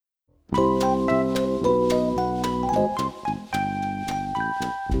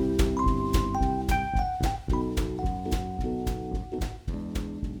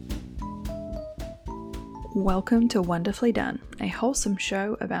Welcome to Wonderfully Done, a wholesome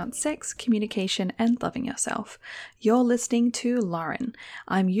show about sex, communication, and loving yourself. You're listening to Lauren.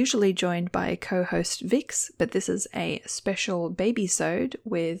 I'm usually joined by co-host Vix, but this is a special baby-sode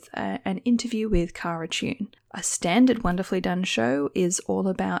with an interview with Cara Tune. A standard Wonderfully Done show is all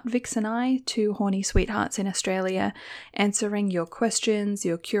about Vix and I, two horny sweethearts in Australia, answering your questions,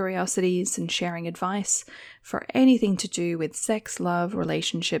 your curiosities, and sharing advice for anything to do with sex, love,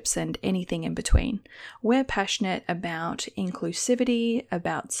 relationships, and anything in between. We're passionate about inclusivity,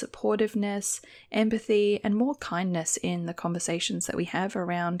 about supportiveness, empathy, and more kindness in the conversations that we have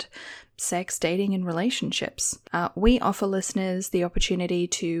around sex, dating, and relationships. We offer listeners the opportunity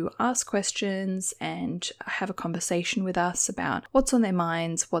to ask questions and have a conversation with us about what's on their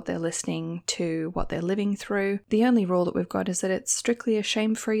minds, what they're listening to, what they're living through. The only rule that we've got is that it's strictly a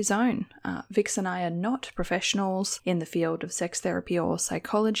shame-free zone. Vix and I are not professionals in the field of sex therapy or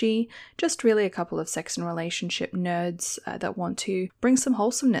psychology, just really a couple of sex and relationship nerds that want to bring some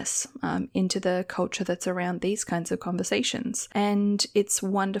wholesomeness into the culture that's around these kinds of conversations. And it's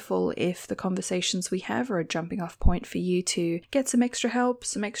wonderful if the conversations we have are a jumping off point for you to get some extra help,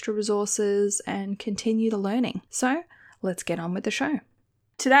 some extra resources, and continue the learning. So let's get on with the show.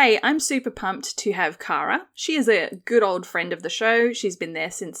 Today, I'm super pumped to have Cara. She is a good old friend of the show. She's been there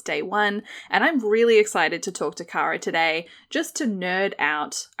since day one, and I'm really excited to talk to Cara today just to nerd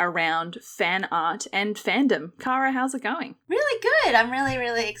out around fan art and fandom. Cara, how's it going? Really good. I'm really,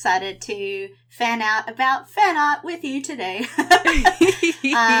 really excited to fan out about fan art with you today.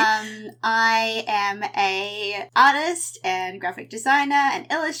 I am a artist and graphic designer and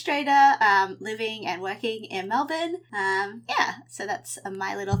illustrator, living and working in Melbourne. So that's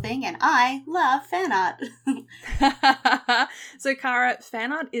my little thing, and I love fan art. So Cara,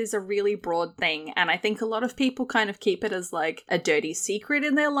 fan art is a really broad thing, and I think a lot of people kind of keep it as like a dirty secret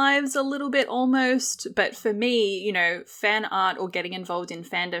in their lives a little bit almost, but for me, you know, fan art or getting involved in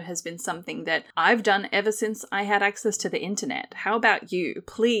fandom has been something that I've done ever since I had access to the internet. How about you?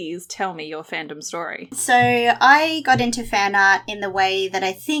 Please tell me your fandom story. So I got into fan art in the way that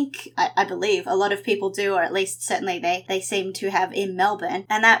I believe a lot of people do, or at least certainly they seem to have in Melbourne,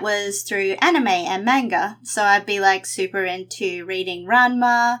 and that was through anime and manga. So I'd be like super into reading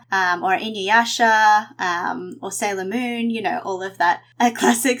Ranma, or Inuyasha, or Sailor Moon, you know, all of that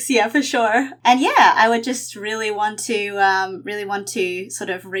classics, yeah, for sure. And yeah, I would just really want to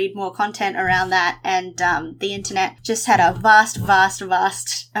sort of read more content around that, and the internet just had a vast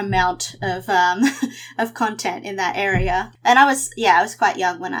amount of of content in that area. And I was quite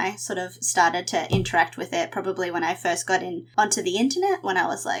young when I sort of started to interact with it, probably when I first got onto the internet when I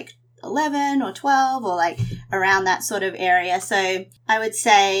was like 11 or 12 or like around that sort of area. So I would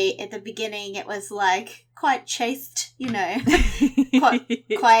say at the beginning it was like quite chaste, you know,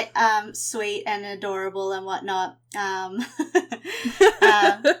 quite sweet and adorable and whatnot. And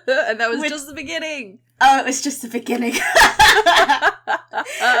that was just the beginning. Oh, it was just the beginning.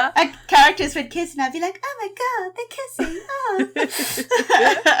 Characters would kiss and I'd be like, oh my god, they're kissing. Oh.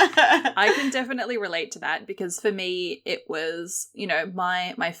 I can definitely relate to that because for me, it was, you know,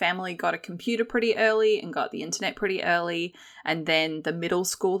 my family got a computer pretty early and got the internet pretty early. And then the middle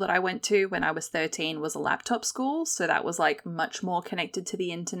school that I went to when I was 13 was a laptop school. So that was like much more connected to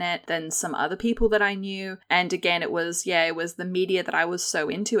the internet than some other people that I knew. And again, it was the media that I was so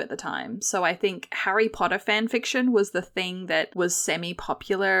into at the time. So I think Harry Potter fan fiction was the thing that was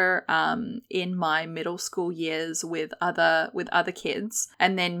semi-popular in my middle school years with other kids.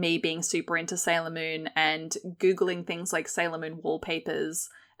 And then me being super into Sailor Moon and Googling things like Sailor Moon wallpapers,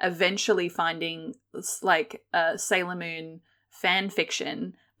 eventually finding like Sailor Moon fan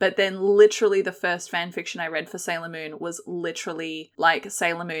fiction. But then literally the first fan fiction I read for Sailor Moon was literally like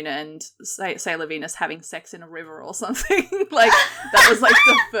Sailor Moon and Sailor Venus having sex in a river or something. Like that was like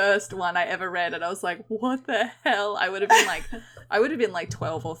the first one I ever read. And I was like, what the hell? I would have been like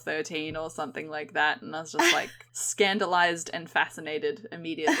 12 or 13 or something like that. And I was just like scandalized and fascinated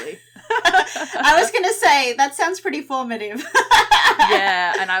immediately. I was going to say, that sounds pretty formative.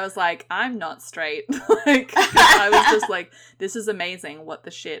 Yeah. And I was like, I'm not straight. Like I was just like, this is amazing. What the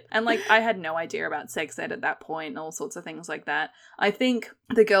shit? And like I had no idea about sex ed at that point and all sorts of things like that. I think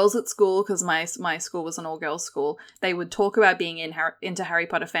the girls at school, because my school was an all-girls school, they would talk about being into Harry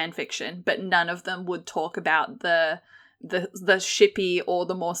Potter fan fiction, but none of them would talk about the shippy or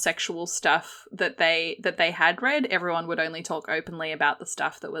the more sexual stuff that they had read. Everyone would only talk openly about the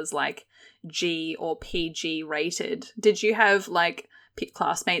stuff that was like G or PG rated. Did you have like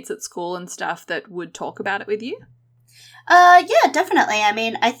classmates at school and stuff that would talk about it with you? Yeah, definitely. I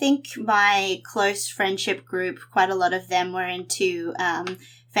mean, I think my close friendship group, quite a lot of them were into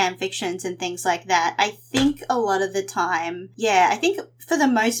fan fictions and things like that, I think a lot of the time, I think for the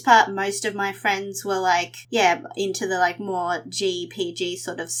most part, most of my friends were like, into the like more GPG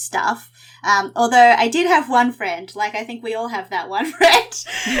sort of stuff. Although I did have one friend, like I think we all have that one friend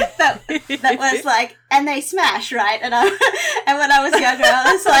that was like, and they smash, right? And and when I was younger,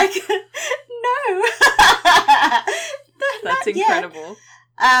 I was like, no, that's incredible.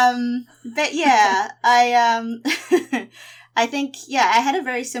 But yeah, I think, I had a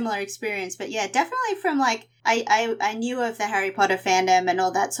very similar experience, but yeah, definitely from like, I knew of the Harry Potter fandom and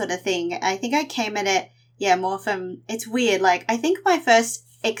all that sort of thing. I think I came at it, more from, it's weird, like, I think my first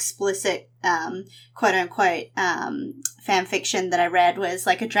explicit, quote unquote, fan fiction that I read was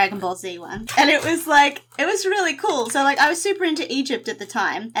like a Dragon Ball Z one. And it was like, it was really cool. So like, I was super into Egypt at the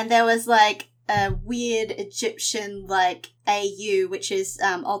time, and there was like a weird Egyptian like AU, which is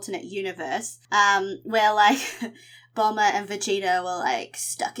alternate universe, where like Bulma and Vegeta were like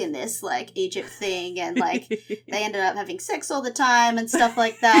stuck in this like Egypt thing, and like they ended up having sex all the time and stuff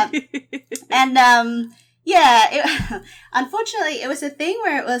like that. And unfortunately, it was a thing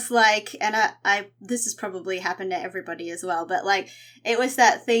where it was like, and I this has probably happened to everybody as well, but like it was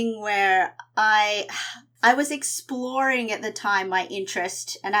that thing where I was exploring at the time my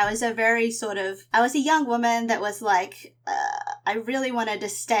interest, and I was I was a young woman that was like, I really wanted to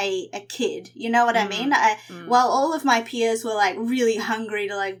stay a kid. You know what I mean? While all of my peers were like really hungry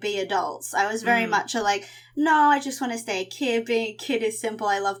to like be adults, I was very much like, no, I just want to stay a kid. Being a kid is simple.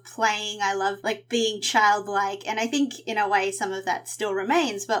 I love playing. I love like being childlike. And I think in a way some of that still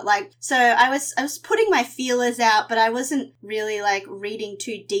remains. But like, so I was putting my feelers out, but I wasn't really like reading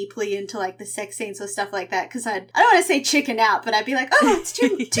too deeply into like the sex scenes or stuff like that. Cause I don't want to say chicken out, but I'd be like, oh, it's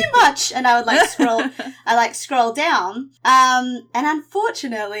too much. And I would like scroll down. And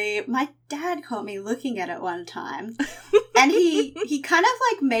unfortunately, my dad caught me looking at it one time, and he kind of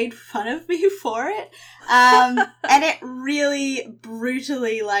like made fun of me for it. And it really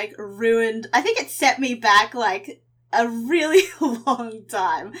brutally like ruined, I think it set me back like a really long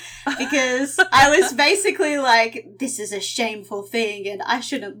time, because I was basically like, this is a shameful thing and I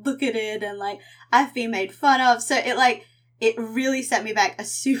shouldn't look at it, and like I've been made fun of. So it really set me back a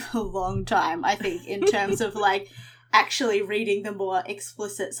super long time, I think, in terms of like actually reading the more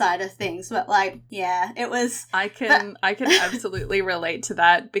explicit side of things. But like, it was, I can absolutely relate to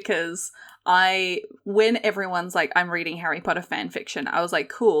that, because when everyone's like, I'm reading Harry Potter fan fiction, I was like,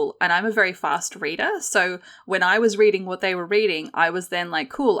 cool. And I'm a very fast reader. So when I was reading what they were reading, I was then like,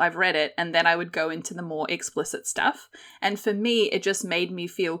 cool, I've read it. And then I would go into the more explicit stuff. And for me, it just made me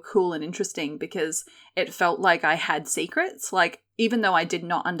feel cool and interesting, because it felt like I had secrets. Like, even though I did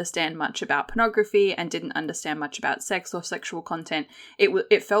not understand much about pornography and didn't understand much about sex or sexual content,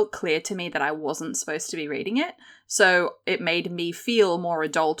 it felt clear to me that I wasn't supposed to be reading it. So it made me feel more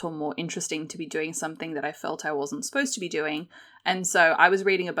adult or more interesting to be doing something that I felt I wasn't supposed to be doing. And so I was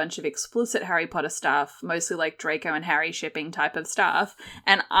reading a bunch of explicit Harry Potter stuff, mostly like Draco and Harry shipping type of stuff.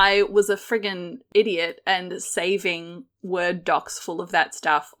 And I was a friggin' idiot and saving Word docs full of that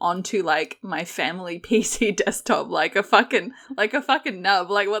stuff onto like my family PC desktop like a fucking nub.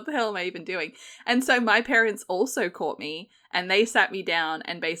 Like, what the hell am I even doing? And so my parents also caught me, and they sat me down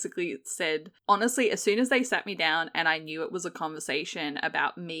and basically said, honestly, as soon as they sat me down and I knew it was a conversation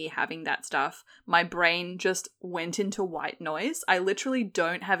about me having that stuff, my brain just went into white noise. I literally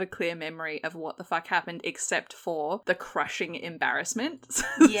don't have a clear memory of what the fuck happened except for the crushing embarrassment.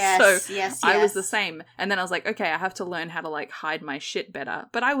 Yes, yes. I was the same. And then I was like, okay, I have to learn how to like hide my shit better.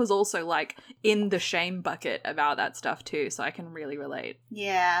 But I was also like in the shame bucket about that stuff too, so I can really relate.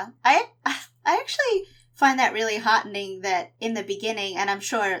 Yeah. I actually find that really heartening that in the beginning, and I'm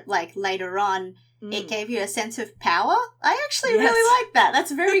sure like later on, it gave you a sense of power. I actually really like that.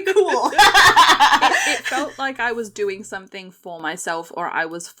 That's very cool. It felt like I was doing something for myself, or I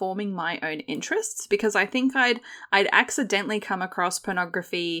was forming my own interests, because I think I'd accidentally come across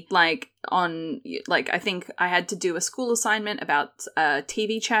pornography I think I had to do a school assignment about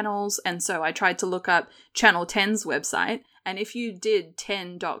TV channels, and so I tried to look up Channel 10's website. And if you did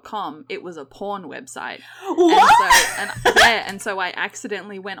 10.com, it was a porn website. What? And so I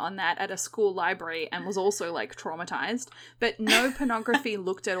accidentally went on that at a school library and was also like traumatized. But no pornography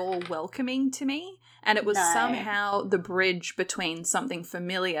looked at all welcoming to me. And it was somehow the bridge between something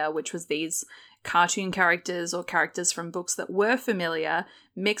familiar, which was these cartoon characters or characters from books that were familiar,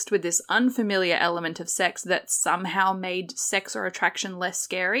 mixed with this unfamiliar element of sex that somehow made sex or attraction less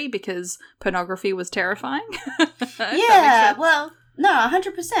scary because pornography was terrifying. Yeah, well, No,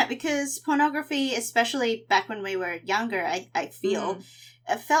 100%, because pornography, especially back when we were younger, I feel,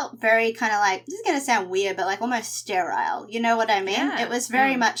 it felt very kind of like, this is going to sound weird, but like almost sterile. You know what I mean? Yeah. It was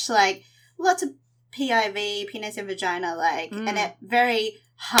very much like lots of PIV, penis and vagina, like, and it very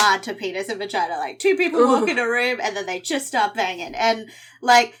hard to penis and vagina, like two people walk in a room and then they just start banging. And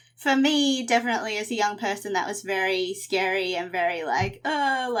like, for me, definitely as a young person, that was very scary and very like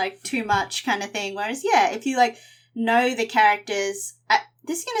too much kind of thing. Whereas, yeah, if you like know the characters,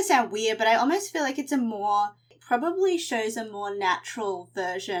 this is going to sound weird, but I almost feel like it's probably shows a more natural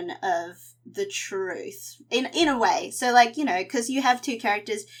version of the truth in a way. So like, you know, because you have two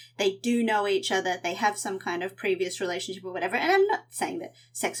characters, they do know each other, they have some kind of previous relationship or whatever. And I'm not saying that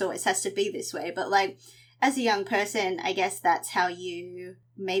sex always has to be this way, but like as a young person, I guess that's how you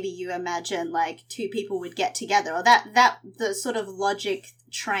imagine like two people would get together, or that the sort of logic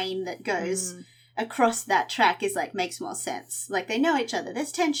train that goes across that track is like makes more sense. Like they know each other,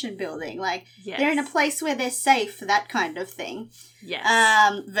 there's tension building, like they're in a place where they're safe, that kind of thing. Yes.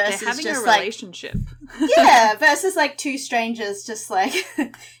 Versus they're having just a relationship. Yeah, versus like two strangers just like,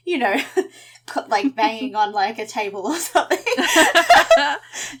 you know, like banging on like a table or something.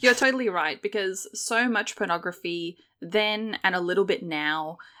 You're totally right, because so much pornography then and a little bit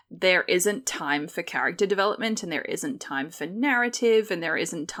now, there isn't time for character development, and there isn't time for narrative, and there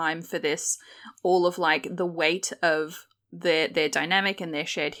isn't time for this, all of like the weight of their dynamic and their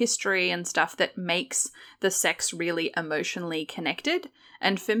shared history and stuff that makes the sex really emotionally connected.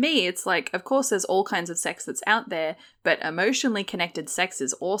 And for me, it's like, of course, there's all kinds of sex that's out there, but emotionally connected sex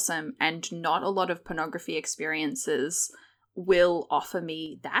is awesome, and not a lot of pornography experiences will offer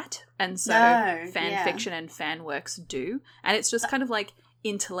me that. And so fan fiction and fan works do. And it's just kind of like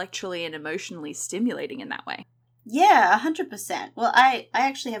intellectually and emotionally stimulating in that way. Yeah, 100%. Well, I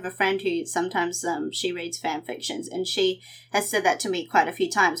actually have a friend who sometimes she reads fan fictions, and she has said that to me quite a few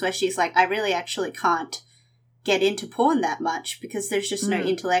times, where she's like, I really actually can't get into porn that much because there's just no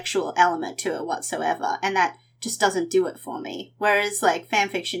intellectual element to it whatsoever, and that just doesn't do it for me. Whereas like fan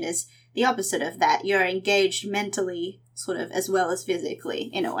fiction is the opposite of that. You're engaged mentally sort of as well as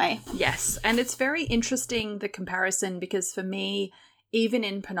physically in a way. Yes, and it's very interesting, the comparison, because for me, even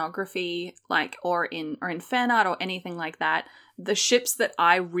in pornography, like, or in fan art or anything like that, the ships that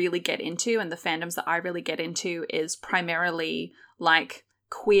I really get into and the fandoms that I really get into is primarily like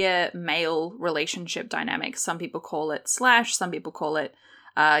queer male relationship dynamics. Some people call it slash, some people call it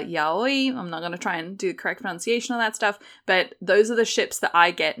yaoi. I'm not going to try and do the correct pronunciation of that stuff, but those are the ships that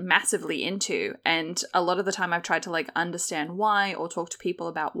I get massively into. And a lot of the time I've tried to like understand why, or talk to people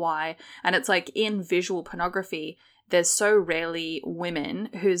about why. And it's like in visual pornography, there's so rarely women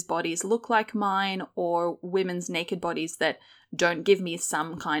whose bodies look like mine, or women's naked bodies that don't give me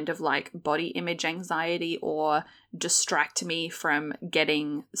some kind of like body image anxiety or distract me from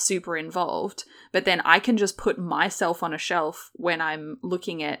getting super involved. But then I can just put myself on a shelf when I'm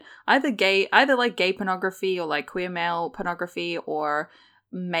looking at either like gay pornography or like queer male pornography or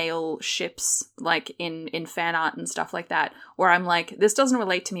male ships, like in fan art and stuff like that, where I'm like, this doesn't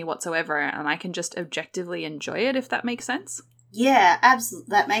relate to me whatsoever, and I can just objectively enjoy it, if that makes sense. Yeah, absolutely.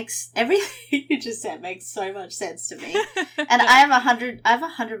 That makes everything you just said makes so much sense to me. And I've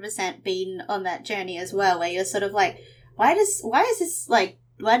 100% been on that journey as well, where you're sort of like, why does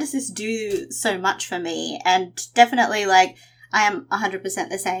this do so much for me? And definitely like, I am 100%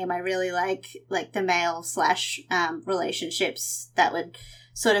 the same. I really like the male / relationships. That would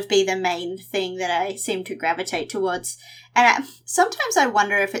sort of be the main thing that I seem to gravitate towards. And sometimes I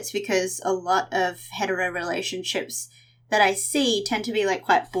wonder if it's because a lot of hetero relationships that I see tend to be like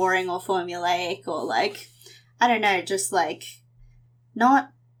quite boring or formulaic, or like, I don't know, just like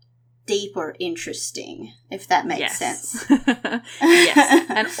not deep or interesting, if that makes sense. Yes.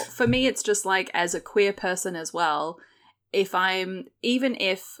 And for me, it's just like, as a queer person as well, if say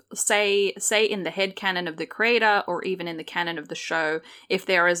in the headcanon of the creator, or even in the canon of the show, if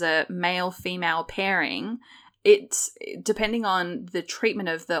there is a male-female pairing, it's, depending on the treatment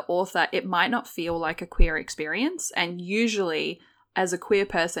of the author, it might not feel like a queer experience. And usually, as a queer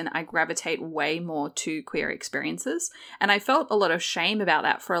person, I gravitate way more to queer experiences. And I felt a lot of shame about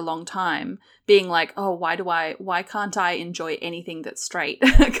that for a long time, being like, oh, why can't I enjoy anything that's straight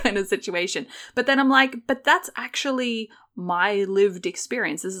kind of situation. But then I'm like, but that's actually my lived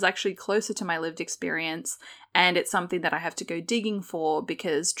experience. This is actually closer to my lived experience. And it's something that I have to go digging for,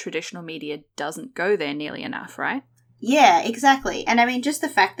 because traditional media doesn't go there nearly enough, right? Yeah, exactly. And I mean, just the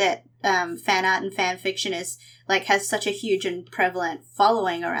fact that fan art and fan fiction is like has such a huge and prevalent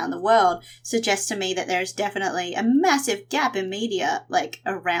following around the world suggests to me that there's definitely a massive gap in media like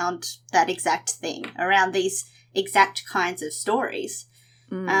around that exact thing, around these exact kinds of stories.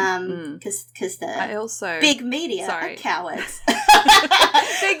 Because the big media are cowards.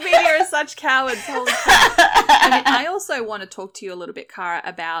 Big media are such cowards. Holy crap. I also want to talk to you a little bit, Cara,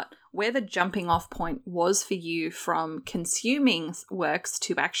 about where the jumping off point was for you from consuming works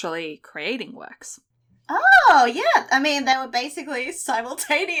to actually creating works. Oh, yeah. I mean, they were basically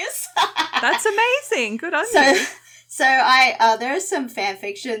simultaneous. That's amazing. Good on you. So there are some fan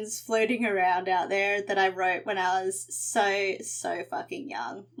fictions floating around out there that I wrote when I was so fucking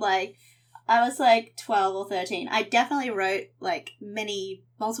young. Like, I was like 12 or 13. I definitely wrote like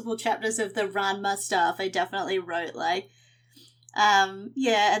multiple chapters of the Ranma stuff. I definitely wrote like, and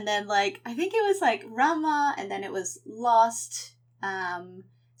then like, I think it was like Ranma, and then it was Lost,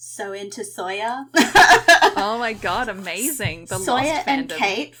 So Into Soya. Oh my god, amazing. The Soya Lost and fandom.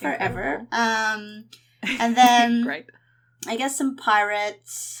 Kate forever. And then Great. I guess some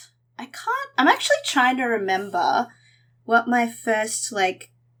pirates. I'm actually trying to remember what my first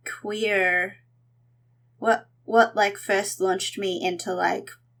like queer, what like first launched me into like,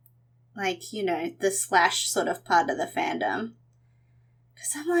 you know, the Slash sort of part of the fandom.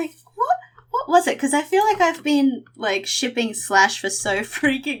 Because I'm like, what was it? Because I feel like I've been like shipping Slash for so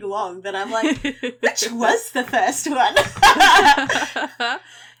freaking long that I'm like, which was the first one?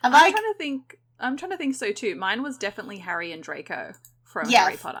 I'm trying to think so too. Mine was definitely Harry and Draco from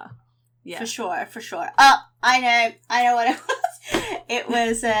Harry Potter. Yeah. For sure. Oh, I know what it was. It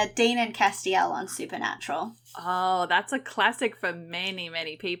was Dean and Castiel on Supernatural. Oh, that's a classic for many,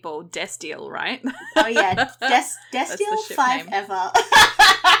 many people. Destiel, right? Oh yeah, Destiel 5 ever.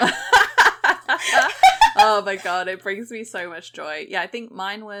 Oh my god, it brings me so much joy. Yeah, I think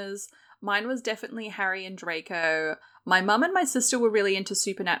mine was definitely Harry and Draco. My mum and my sister were really into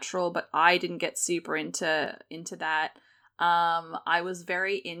Supernatural, but I didn't get super into that. I was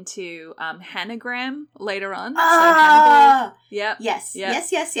very into Hanagram later on. So Hannibal. Yep. Yes. Yep.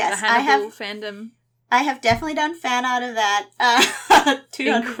 Yes. The Hannibal fandom. I have definitely done fan art of that.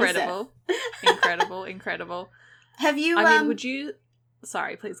 200%. Incredible. Have you? I mean, would you?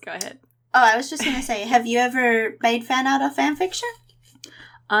 Sorry, please go ahead. Oh, I was just going to say, have you ever made fan art or fan fiction?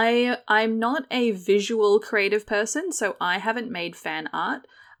 I'm not a visual creative person, so I haven't made fan art.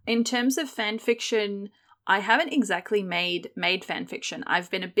 In terms of fan fiction, I haven't exactly made fan fiction. I've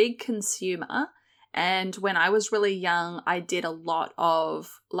been a big consumer, and when I was really young, I did a lot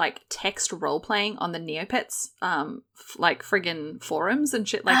of like text role playing on the Neopets, like friggin' forums and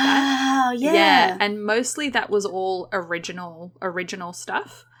shit like that. Oh, yeah. Yeah, and mostly that was all original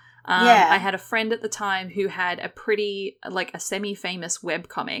stuff. I had a friend at the time who had a semi-famous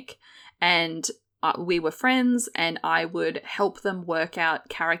webcomic, and we were friends, and I would help them work out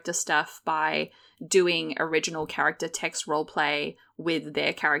character stuff by doing original character text roleplay with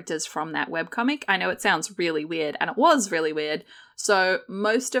their characters from that webcomic. I know it sounds really weird, and it was really weird. So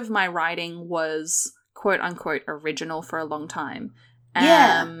most of my writing was quote-unquote original for a long time.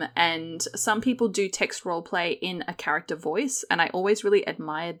 Yeah. And some people do text roleplay in a character voice, and I always really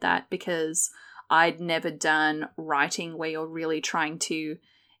admired that because I'd never done writing where you're really trying to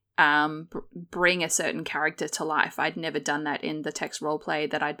bring a certain character to life. I'd never done that in the text roleplay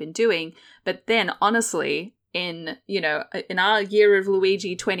that I'd been doing. But then, honestly, in our year of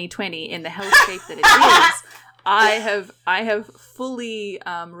Luigi 2020, in the hellscape that it is, I have fully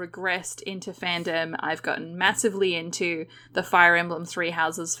regressed into fandom. I've gotten massively into the Fire Emblem Three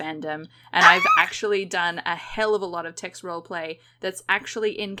Houses fandom, and I've actually done a hell of a lot of text roleplay that's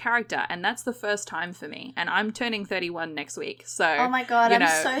actually in character, and that's the first time for me. And I'm turning 31 next week, so oh my god, I'm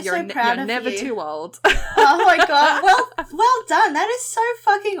so proud of you. You're never too old. Oh my god, well done. That is so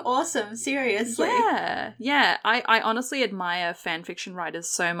fucking awesome. Seriously. Yeah. I honestly admire fanfiction writers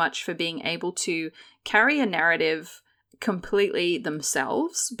so much for being able to carry a narrative completely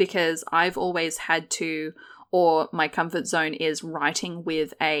themselves, because I've always had to, or my comfort zone is writing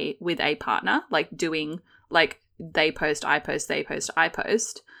with a partner, like doing like they post, I post, they post, I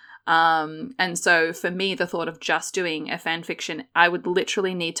post. And so for me, the thought of just doing a fan fiction, I would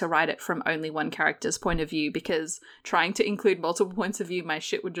literally need to write it from only one character's point of view, because trying to include multiple points of view, my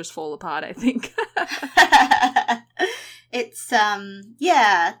shit would just fall apart, I think. It's,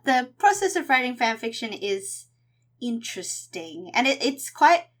 the process of writing fan fiction is interesting, and it's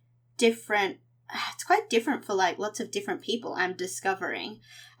quite different. It's quite different for like lots of different people, I'm discovering.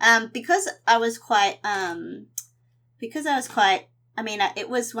 Because I was quite, it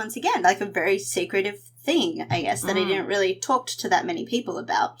was once again like a very secretive thing, I guess, that I didn't really talk to that many people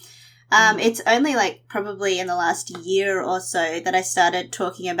about. It's only like probably in the last year or so that I started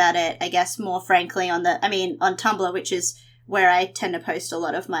talking about it, I guess, more frankly on Tumblr, which is where I tend to post a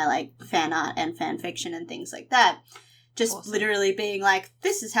lot of my like fan art and fan fiction and things like that. Just Awesome. literally being like,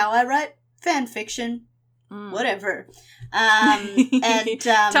 this is how I write fan fiction, whatever.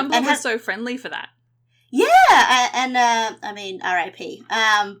 Tumblr was so friendly for that. Yeah, and I mean, R.I.P.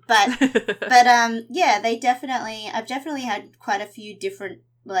 But yeah, I've definitely had quite a few different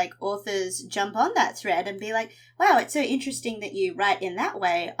like authors jump on that thread and be like, wow, it's so interesting that you write in that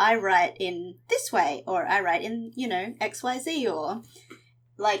way. I write in this way, or I write in, XYZ, or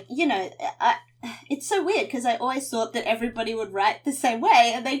like, it's so weird because I always thought that everybody would write the same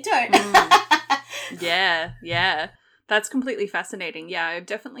way and they don't. Yeah. That's completely fascinating. Yeah, I've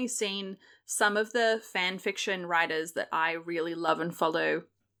definitely seen some of the fan fiction writers that I really love and follow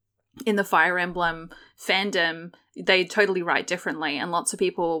in the Fire Emblem fandom. They totally write differently, and lots of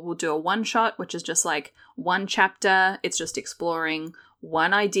people will do a one-shot, which is just like one chapter. It's just exploring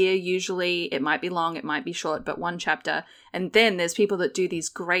one idea usually. It might be long, it might be short, but one chapter. And then there's people that do these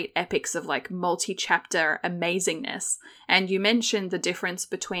great epics of like multi-chapter amazingness. And you mentioned the difference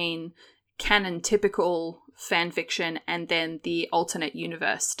between canon typical fan fiction and then the alternate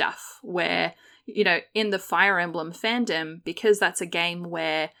universe stuff where, in the Fire Emblem fandom, because that's a game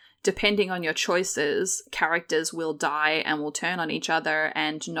where depending on your choices, characters will die and will turn on each other,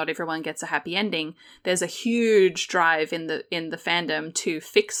 and not everyone gets a happy ending. There's a huge drive in the fandom to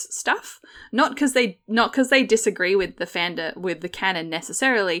fix stuff, not because they disagree with the canon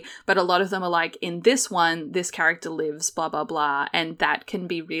necessarily, but a lot of them are like, in this one, this character lives, blah blah blah, and that can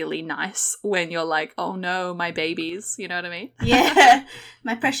be really nice when you're like, oh no, my babies, you know what I mean? Yeah,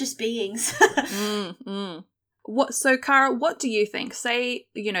 my precious beings. So Kara, what do you think? Say,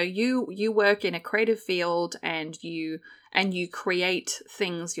 you work in a creative field and you create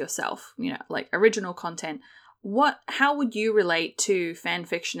things yourself, like original content. How would you relate to fan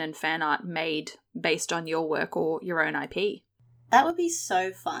fiction and fan art made based on your work or your own IP? That would be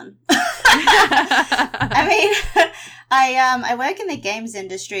so fun. I mean, I work in the games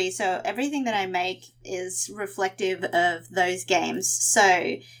industry, so everything that I make is reflective of those games.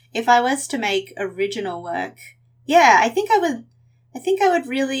 So if I was to make original work, yeah, I think I would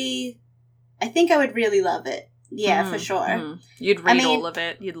really love it. Yeah, for sure. You'd read all of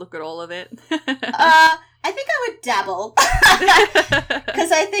it. You'd look at all of it. I think I would dabble.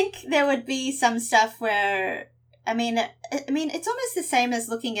 Because I think there would be some stuff where, I mean, it's almost the same as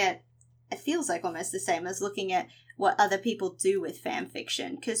it feels like almost the same as looking at what other people do with fan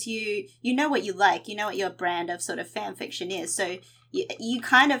fiction. Because you know what you like, you know what your brand of sort of fan fiction is. So you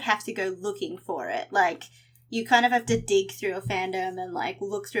kind of have to go looking for it. Like, you kind of have to dig through a fandom and like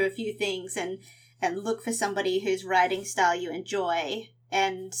look through a few things and look for somebody whose writing style you enjoy.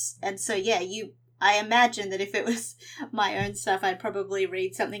 And so, yeah, I imagine that if it was my own stuff, I'd probably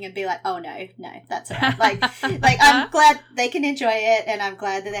read something and be like, oh no, that's all right. Like I'm glad they can enjoy it and I'm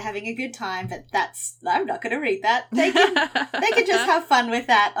glad that they're having a good time, but I'm not going to read that. They can just have fun with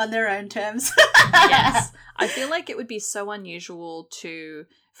that on their own terms. Yes. I feel like it would be so unusual to,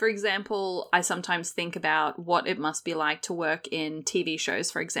 for example, I sometimes think about what it must be like to work in TV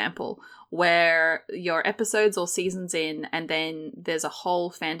shows, for example, where your episodes or seasons in, and then there's a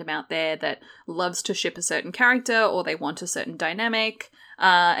whole fandom out there that loves to ship a certain character or they want a certain dynamic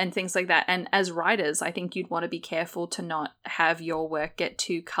and things like that. And as writers, I think you'd want to be careful to not have your work get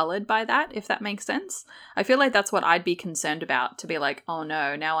too colored by that, if that makes sense. I feel like that's what I'd be concerned about, to be like, oh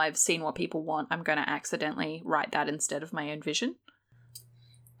no, now I've seen what people want, I'm going to accidentally write that instead of my own vision.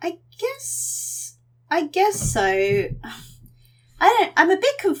 I guess so. I'm a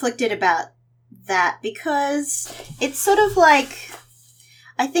bit conflicted about that because it's sort of like,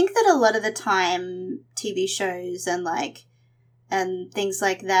 I think that a lot of the time TV shows and things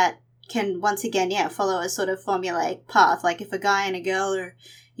like that can once again, follow a sort of formulaic path. Like if a guy and a girl are,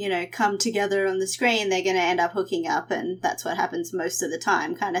 come together on the screen, they're going to end up hooking up and that's what happens most of the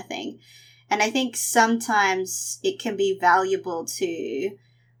time kind of thing. And I think sometimes it can be valuable to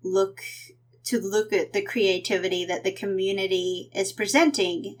look at the creativity that the community is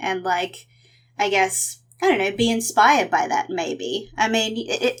presenting and be inspired by that maybe. I mean,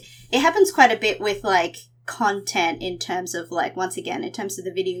 it happens quite a bit with content in terms of once again, in terms of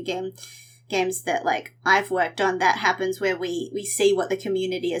the video games that I've worked on, that happens where we see what the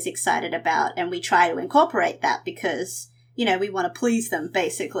community is excited about and we try to incorporate that because, we want to please them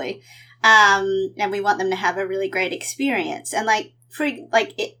basically. And we want them to have a really great experience. And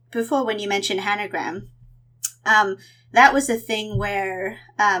before when you mentioned Hanagram, that was a thing where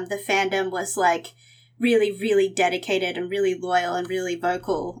the fandom was really, really dedicated and really loyal and really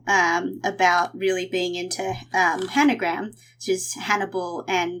vocal about really being into Hanagram, which is Hannibal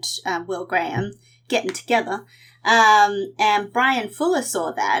and Will Graham getting together. And Bryan Fuller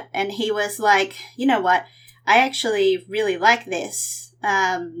saw that, and he was like, you know what, I actually really like this.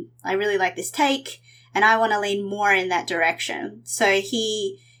 I really like this take, and I want to lean more in that direction. So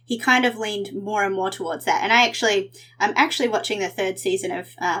he kind of leaned more and more towards that. And I'm actually watching the 3rd season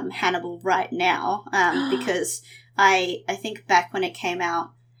of Hannibal right now because I think back when it came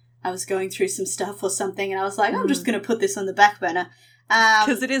out, I was going through some stuff or something, and I was like, I'm just going to put this on the back burner.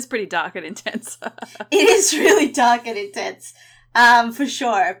 Because it is pretty dark and intense. It is really dark and intense, for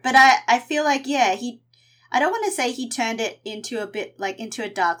sure. But I feel like, yeah, I don't want to say he turned it into into a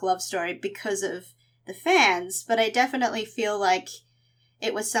dark love story because of the fans, but I definitely feel like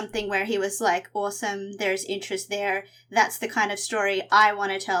it was something where he was like, awesome, there's interest there. That's the kind of story I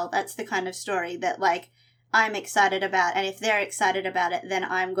want to tell. That's the kind of story that, like, I'm excited about. And if they're excited about it, then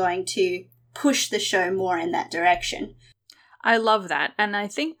I'm going to push the show more in that direction. I love that. And I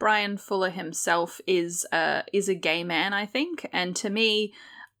think Bryan Fuller himself is a gay man, I think. And to me,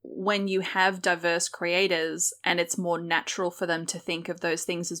 when you have diverse creators and it's more natural for them to think of those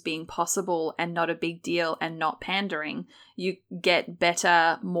things as being possible and not a big deal and not pandering, you get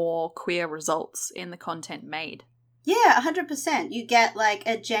better, more queer results in the content made. Yeah, 100%. You get like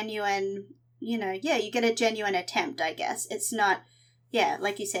a genuine, you get a genuine attempt, I guess. It's not,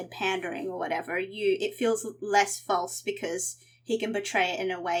 like you said, pandering or whatever. It feels less false because he can portray it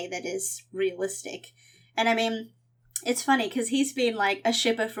in a way that is realistic. And I mean, it's funny because he's been like a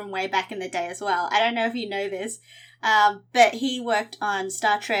shipper from way back in the day as well. I don't know if you know this, but he worked on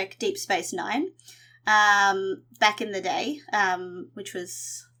Star Trek Deep Space Nine back in the day, which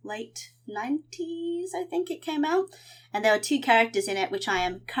was late 90s, I think it came out. And there were 2 characters in it, which I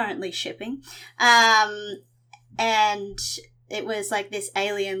am currently shipping. And it was like this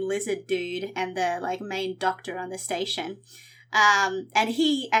alien lizard dude and the like main doctor on the station. And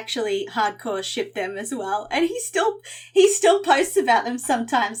he actually hardcore shipped them as well. And he still posts about them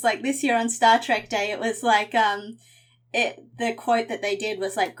sometimes. Like this year on Star Trek Day, it was like, the quote that they did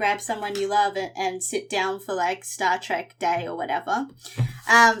was like, grab someone you love and sit down for like Star Trek Day or whatever.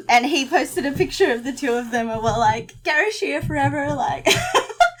 And he posted a picture of the 2 of them and were like, Gary Shear forever, like.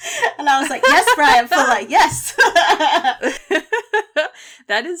 And I was like, yes, Bryan Fuller, yes.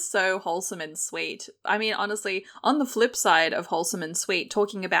 That is so wholesome and sweet. I mean, honestly, on the flip side of wholesome and sweet,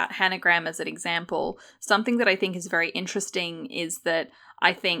 talking about Hanagram as an example, something that I think is very interesting is that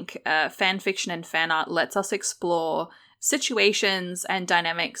I think fan fiction and fan art lets us explore situations and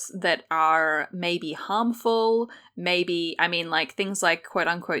dynamics that are maybe harmful, like things like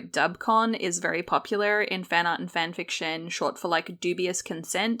quote-unquote dubcon is very popular in fan art and fan fiction, short for like dubious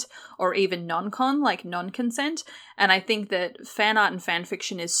consent, or even non-con, like non-consent. And I think that fan art and fan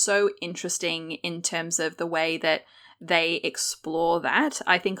fiction is so interesting in terms of the way that they explore that.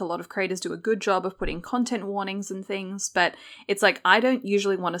 I think a lot of creators do a good job of putting content warnings and things, but it's like I don't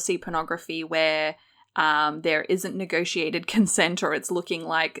usually want to see pornography where there isn't negotiated consent, or it's looking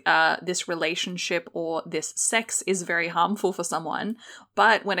like this relationship or this sex is very harmful for someone.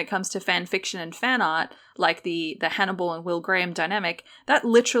 But when it comes to fan fiction and fan art, like the Hannibal and Will Graham dynamic, that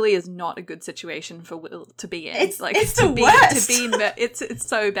literally is not a good situation for Will to be in. It's the worst. It's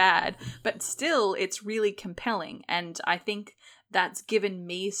so bad, but still, it's really compelling, and I think that's given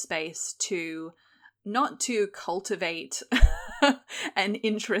me space to not to cultivate an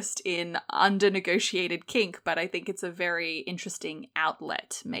interest in under-negotiated kink, but I think it's a very interesting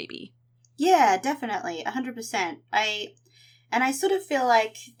outlet, maybe. Yeah, definitely, 100%. I sort of feel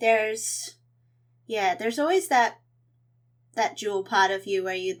like there's always that dual part of you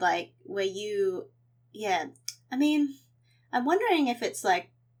I mean, I'm wondering if it's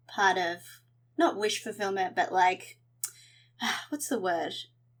like part of, not wish fulfillment, but like, what's the word?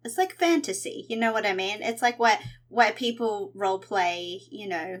 It's like fantasy, you know what I mean? It's like why people role play,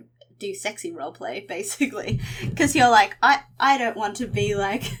 do sexy role play, basically. Because you're like, I don't want to be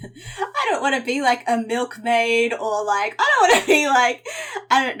like, I don't want to be like a milkmaid, or like, I don't want to be like,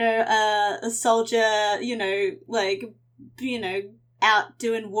 I don't know, a soldier, out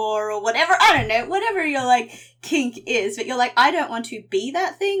doing war or whatever. I don't know, whatever your like kink is. But you're like, I don't want to be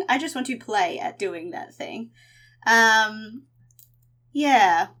that thing. I just want to play at doing that thing.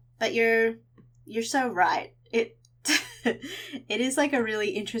 Yeah, but you're so right. It is like a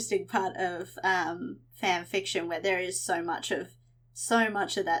really interesting part of fan fiction where there is so much of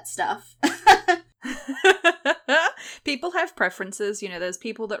that stuff. People have preferences, there's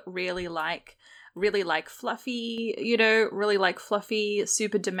people that really like really like fluffy, really like fluffy,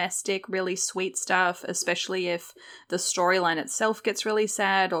 super domestic, really sweet stuff, especially if the storyline itself gets really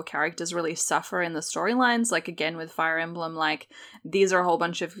sad or characters really suffer in the storylines. Like, again, with Fire Emblem, like, these are a whole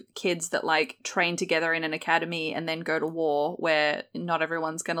bunch of kids that, like, train together in an academy and then go to war where not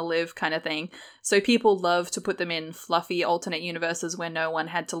everyone's gonna live, kind of thing. So people love to put them in fluffy alternate universes where no one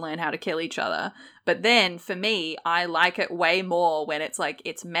had to learn how to kill each other. But then, for me, I like it way more when it's, like,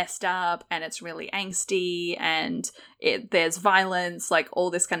 it's messed up and it's really angsty and there's violence, like,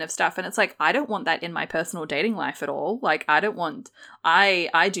 all this kind of stuff. And it's like, I don't want that in my personal dating life at all. Like, I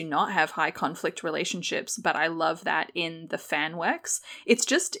do not have high conflict relationships, but I love that in the fan works. It's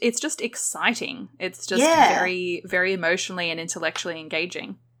just exciting. It's just very, very emotionally and intellectually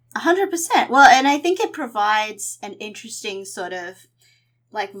engaging. 100%. Well, and I think it provides an interesting sort of,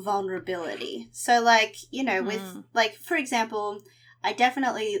 like, vulnerability. So, like, with, like, for example, I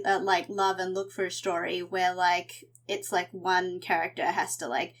definitely, like, love and look for a story where, like, it's, like, one character has to,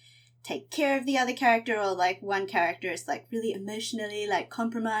 like, take care of the other character, or, like, one character is, like, really emotionally, like,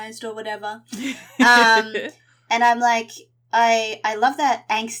 compromised or whatever. And I'm like, I love that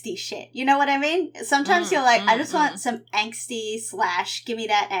angsty shit. You know what I mean? Sometimes you're like, I just want some angsty / give me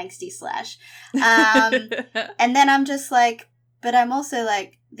that angsty / and then I'm just like, but I'm also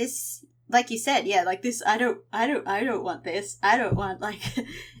like, this, like you said, like this, I don't want this. I don't want, like,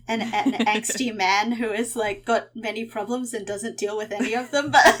 an angsty man who has, like, got many problems and doesn't deal with any of them,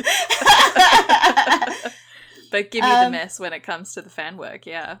 but but give me the mess when it comes to the fan work,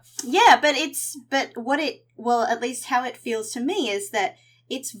 yeah. Yeah, well, at least how it feels to me is that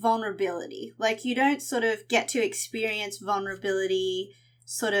it's vulnerability. Like, you don't sort of get to experience vulnerability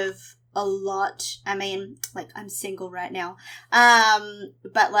sort of a lot. I mean, like, I'm single right now.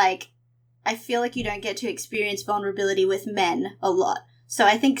 But, like, I feel like you don't get to experience vulnerability with men a lot. So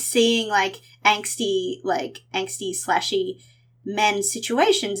I think seeing, like, angsty slashy men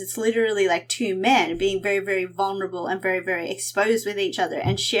situations, it's literally, like, two men being very, very vulnerable and very, very exposed with each other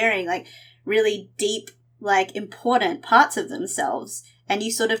and sharing, like, really deep, like, important parts of themselves. And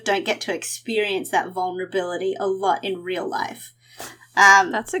you sort of don't get to experience that vulnerability a lot in real life.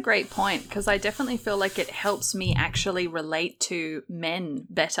 That's a great point, because I definitely feel like it helps me actually relate to men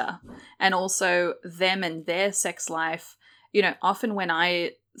better, and also them and their sex life. Often when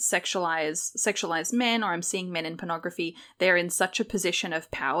I sexualize men, or I'm seeing men in pornography, they're in such a position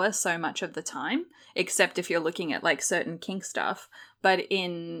of power so much of the time, except if you're looking at, like, certain kink stuff. But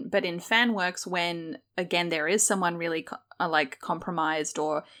in fan works, when, again, there is someone really like compromised,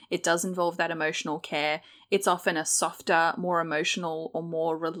 or it does involve that emotional care, it's often a softer, more emotional, or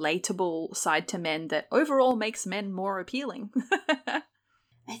more relatable side to men that overall makes men more appealing.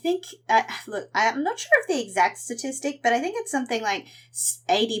 I think, look, I'm not sure of the exact statistic, but I think it's something like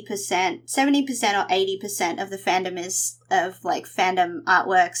 80%, 70% or 80% of the fandom of, like, fandom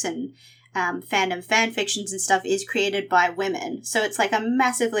artworks and fandom fan fictions and stuff is created by women. So it's, like, a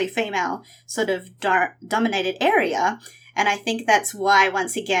massively female sort of dominated area. And I think that's why,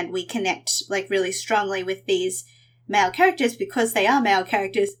 once again, we connect, like, really strongly with these male characters, because they are male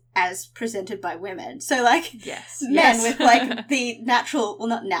characters as presented by women. So, like, men with, like, the natural, well,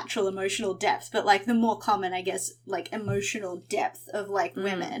 not natural emotional depth, but, like, the more common, I guess, like, emotional depth of, like,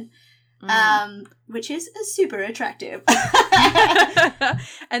 women. Which is super attractive.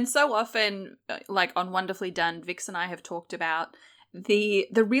 And so often, like, on Wonderfully Done, Vix and I have talked about the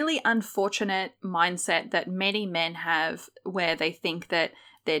really unfortunate mindset that many men have, where they think that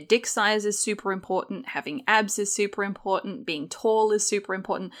their dick size is super important, having abs is super important, being tall is super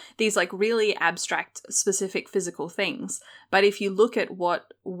important. These, like, really abstract, specific physical things. But if you look at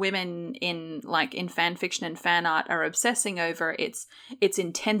what women in fan fiction and fan art are obsessing over, it's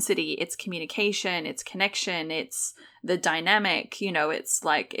intensity, it's communication, it's connection, it's the dynamic, it's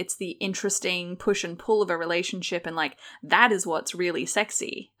like, it's the interesting push and pull of a relationship, and, like, that is what's really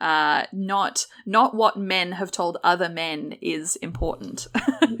sexy. Not what men have told other men is important.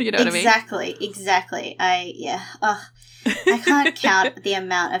 You know what I mean? Exactly. I can't count the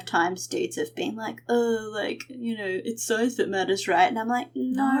amount of times dudes have been like, oh, like, it's size that matters, right? And I'm like,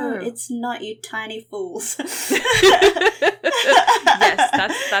 no, it's not, you tiny fools. Yes,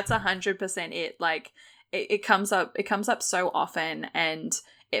 that's 100% it. Like, it comes up so often, and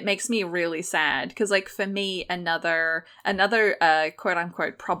it makes me really sad, because, like, for me, another quote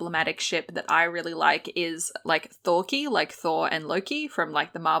unquote problematic ship that I really like is, like, Thorky, like Thor and Loki from,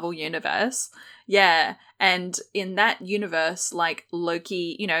 like, the Marvel universe. Yeah. And in that universe, like,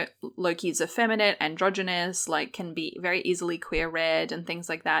 Loki, Loki's effeminate, androgynous, like, can be very easily queer read and things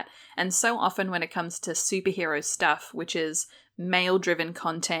like that. And so often when it comes to superhero stuff, which is male-driven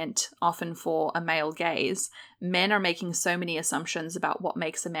content, often for a male gaze, men are making so many assumptions about what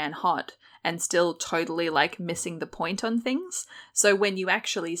makes a man hot and still totally like missing the point on things. So when you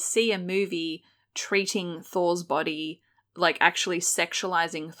actually see a movie treating Thor's body, like actually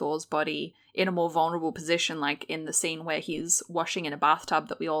sexualizing Thor's body in a more vulnerable position, like in the scene where he's washing in a bathtub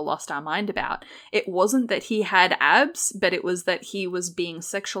that we all lost our mind about, it wasn't that he had abs, but it was that he was being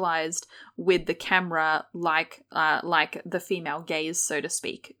sexualized with the camera like the female gaze, so to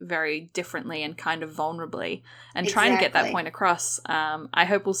speak, very differently and kind of vulnerably. And trying to get that point across, I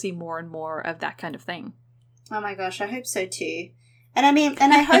hope we'll see more and more of that kind of thing. Oh my gosh, I hope so too. And I mean,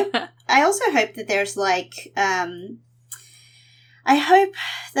 and I also hope that there's like, I hope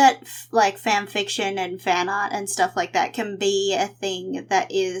that like fan fiction and fan art and stuff like that can be a thing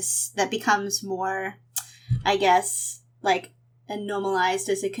that becomes more, I guess, like normalized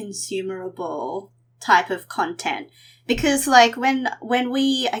as a consumerable type of content. Because like when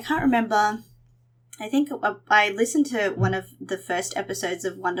I can't remember, I think I listened to one of the first episodes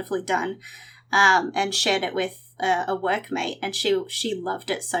of Wonderfully Done, and shared it with a workmate, and she loved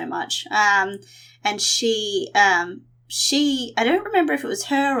it so much. And she, I don't remember if it was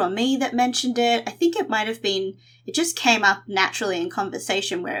her or me that mentioned it. I think it might have been, it just came up naturally in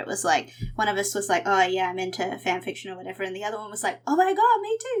conversation where it was like, one of us was like, oh yeah, I'm into fan fiction or whatever. And the other one was like, oh my God,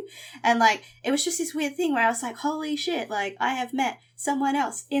 me too. And like, it was just this weird thing where I was like, holy shit, like I have met someone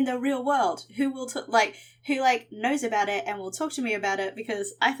else in the real world who will, who knows about it and will talk to me about it,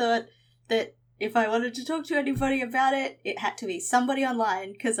 because I thought that if I wanted to talk to anybody about it, it had to be somebody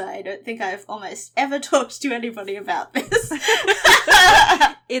online, because I don't think I've almost ever talked to anybody about this.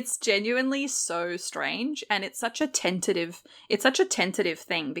 It's genuinely so strange, and it's such a tentative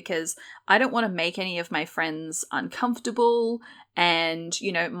thing, because I don't want to make any of my friends uncomfortable, and,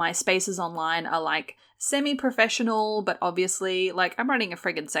 you know, my spaces online are like semi-professional, but obviously, like, I'm running a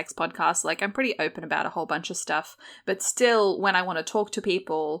friggin' sex podcast, like, I'm pretty open about a whole bunch of stuff, but still, when I want to talk to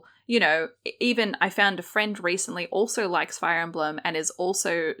people, you know, even I found a friend recently also likes Fire Emblem and is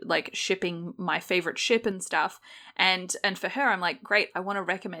also, like, shipping my favorite ship and stuff, and for her, I'm like, great, I want to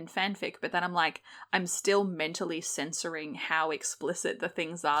recommend fanfic, but then I'm like, I'm still mentally censoring how explicit the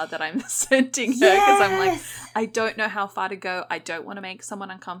things are that I'm sending her, because I'm like, I don't know how far to go, I don't want to make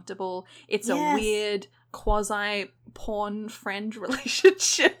someone uncomfortable, it's a weird quasi-porn friend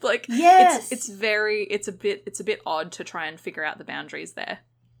relationship, like, it's a bit odd to try and figure out the boundaries there.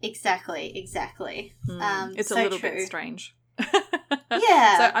 Exactly. It's so a little bit strange.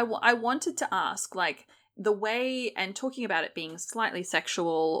 Yeah. So I wanted to ask, like, the way, and talking about it being slightly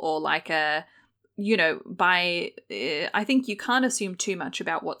sexual, or like a, you know, I think you can't assume too much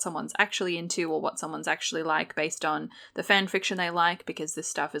about what someone's actually into or what someone's actually like based on the fan fiction they like, because this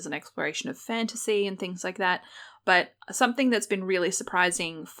stuff is an exploration of fantasy and things like that. But something that's been really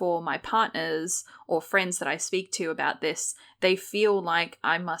surprising for my partners or friends that I speak to about this, they feel like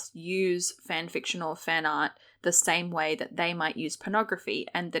I must use fan fiction or fan art the same way that they might use pornography,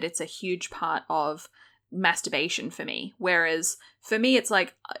 and that it's a huge part of masturbation for me. Whereas for me, it's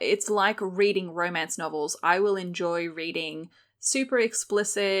like reading romance novels. I will enjoy reading super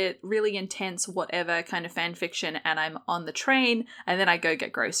explicit, really intense, whatever kind of fan fiction, and I'm on the train and then I go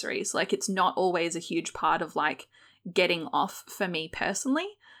get groceries. Like, it's not always a huge part of like getting off for me personally.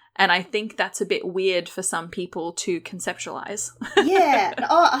 And I think that's a bit weird for some people to conceptualize. Yeah,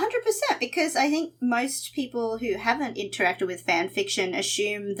 100%, because I think most people who haven't interacted with fan fiction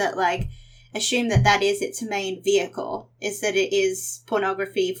assume that that is its main vehicle, is that it is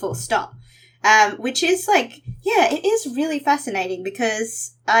pornography full stop. Which is like, yeah, it is really fascinating,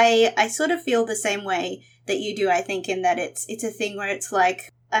 because I sort of feel the same way that you do, I think, in that it's a thing where it's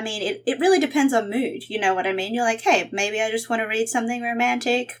like, I mean, it really depends on mood, you know what I mean? You're like, hey, maybe I just want to read something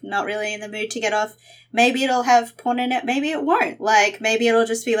romantic, not really in the mood to get off. Maybe it'll have porn in it, maybe it won't. Like, maybe it'll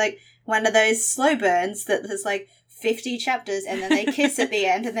just be like one of those slow burns that there's like 50 chapters and then they kiss at the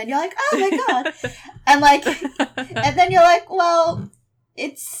end, and then you're like, oh my God. And then you're like, well,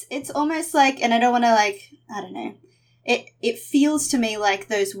 it's almost like, and I don't want to like, I don't know, it feels to me like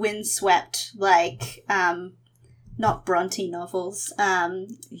those windswept, like, not Bronte novels.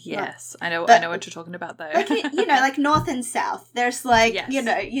 Yes, I know what you're talking about though. Like, you know, like North and South. There's like, yes, you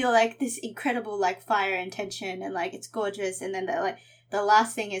know, you're like this incredible like fire and tension, and like it's gorgeous, and then the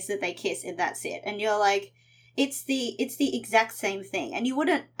last thing is that they kiss and that's it, and you're like, it's the exact same thing. And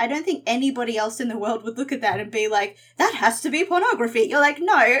I don't think anybody else in the world would look at that and be like, that has to be pornography. You're like,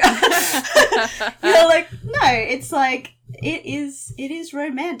 no. You're like, no, it's like, it is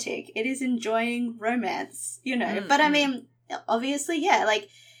romantic. It is enjoying romance, you know. But I mean, obviously, yeah, like,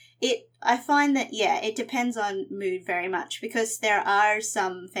 I find that, it depends on mood very much, because there are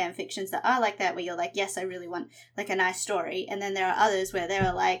some fan fictions that are like that, where you're like, yes, I really want, like, a nice story. And then there are others where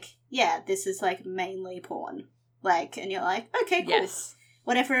they're like, yeah, this is, like, mainly porn. Like, and you're like, okay, cool. Yes.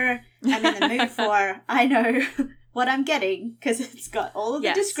 Whatever I'm in the mood for, I know what I'm getting, because it's got all of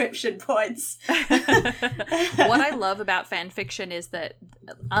the description points. What I love about fan fiction is that,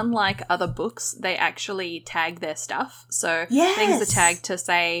 unlike other books, they actually tag their stuff. So things are tagged to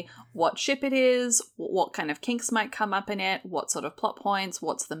say what ship it is, what kind of kinks might come up in it, what sort of plot points,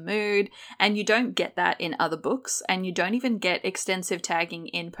 what's the mood, and you don't get that in other books, and you don't even get extensive tagging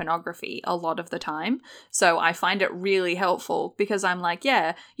in pornography a lot of the time. So I find it really helpful, because I'm like,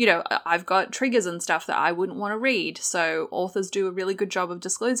 I've got triggers and stuff that I wouldn't want to read, so authors do a really good job of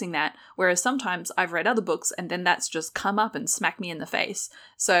disclosing that, whereas sometimes I've read other books and then that's just come up and smacked me in the face.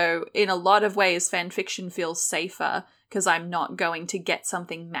 So in a lot of ways, fan fiction feels safer, because I'm not going to get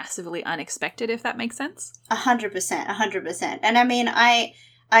something massively unexpected, if that makes sense. 100%. And I mean, I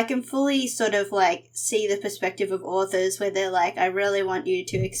can fully sort of, like, see the perspective of authors where they're like, I really want you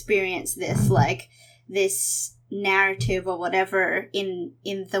to experience this, like, this narrative or whatever in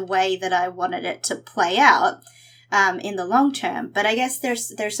the way that I wanted it to play out in the long term. But I guess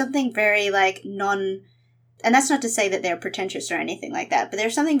there's something very, like, and that's not to say that they're pretentious or anything like that, but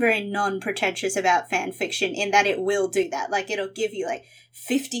there's something very non-pretentious about fan fiction in that it will do that. Like, it'll give you, like,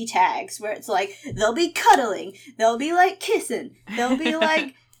 50 tags where it's like, they'll be cuddling, they'll be, like, kissing, they'll be,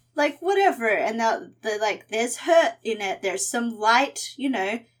 like, like, whatever, and they're like, there's hurt in it, there's some light,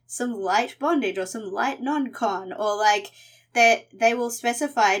 some light bondage or some light non-con, or, like, that they will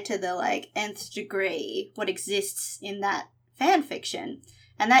specify to the, like, nth degree what exists in that fan fiction.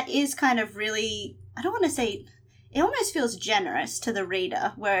 And that is kind of really, I don't want to say, it almost feels generous to the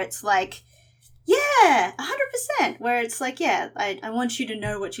reader, where it's like, yeah, 100%, where it's like, yeah, I want you to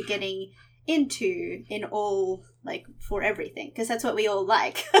know what you're getting into in all, like, for everything, because that's what we all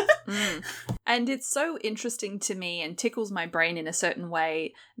like. And it's so interesting to me and tickles my brain in a certain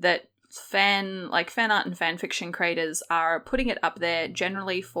way that fan art and fan fiction creators are putting it up there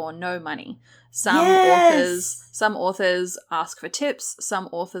generally for no money. Some authors ask for tips. Some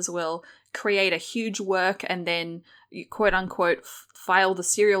authors will create a huge work and then, quote unquote, file the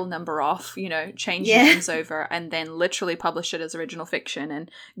serial number off, change names over, and then literally publish it as original fiction.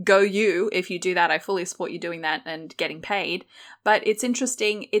 And go you, if you do that. I fully support you doing that and getting paid. But it's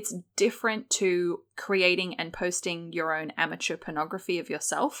interesting. It's different to creating and posting your own amateur pornography of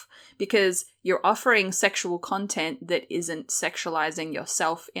yourself, because you're offering sexual content that isn't sexualizing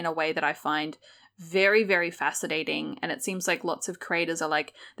yourself in a way that I find very, very fascinating. And it seems like lots of creators are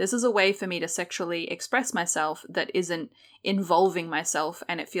like, this is a way for me to sexually express myself that isn't involving myself,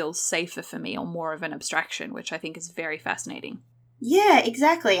 and it feels safer for me, or more of an abstraction, which I think is very fascinating. Yeah,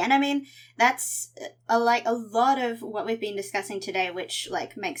 exactly. And I mean, that's a lot of what we've been discussing today, which,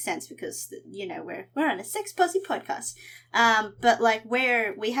 like, makes sense because, we're on a sex posse podcast. But, like,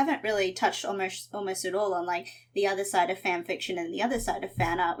 we haven't really touched almost at all on, like, the other side of fan fiction and the other side of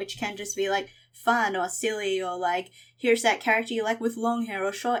fan art, which can just be, like, fun or silly, or, like, here's that character you like with long hair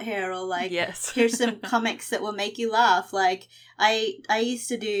or short hair, or, like, here's some comics that will make you laugh. Like, I used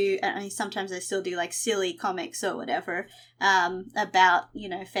to do, I mean, sometimes I still do, like, silly comics or whatever, about,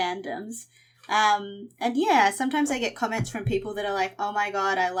 fandoms. And yeah, sometimes I get comments from people that are like, oh my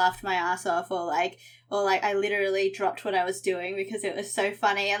god, I laughed my ass off, or like, I literally dropped what I was doing because it was so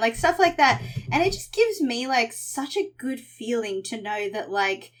funny, and, like, stuff like that. And it just gives me, like, such a good feeling to know that,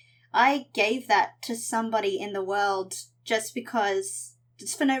 like, I gave that to somebody in the world just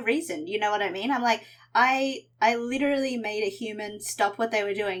for no reason. You know what I mean? I'm like, I literally made a human stop what they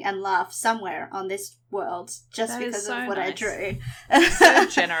were doing and laugh somewhere on this world just because of what I drew. So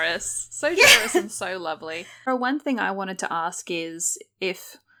generous. So generous and so lovely. One thing I wanted to ask is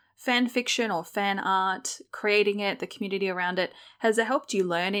if fan fiction or fan art, creating it, the community around it, has it helped you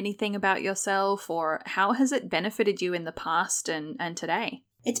learn anything about yourself, or how has it benefited you in the past and today?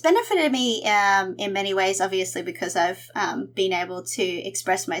 It's benefited me in many ways, obviously, because I've been able to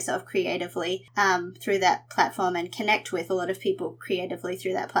express myself creatively through that platform and connect with a lot of people creatively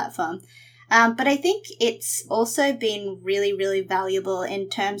through that platform. But I think it's also been really, really valuable in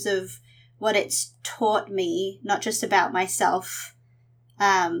terms of what it's taught me, not just about myself,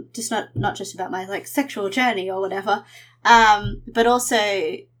 not just about my, like, sexual journey or whatever, but also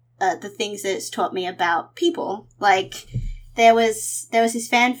the things that it's taught me about people. Like, there was this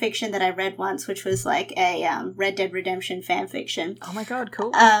fan fiction that I read once, which was like a Red Dead Redemption fan fiction. Oh my god,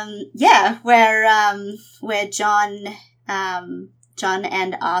 cool. Yeah, where John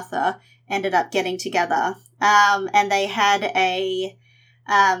and Arthur ended up getting together, and they had a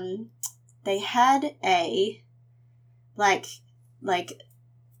they had a, like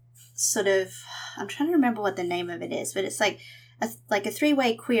sort of, I'm trying to remember what the name of it is, but it's like a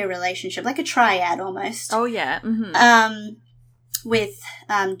three-way queer relationship, like a triad almost. Oh, yeah. Mm-hmm. With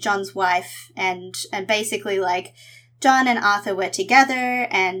John's wife, and basically, like, John and Arthur were together,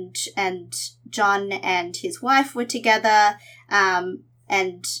 and John and his wife were together, and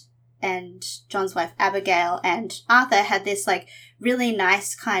John's wife Abigail and Arthur had this, like, really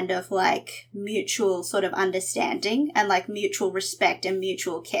nice kind of, like, mutual sort of understanding and, like, mutual respect and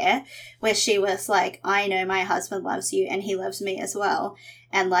mutual care, where she was like, I know my husband loves you and he loves me as well,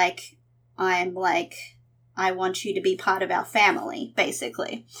 and, like, I'm like, I want you to be part of our family,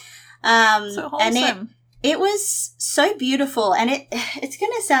 basically. So wholesome. And it was so beautiful, and it's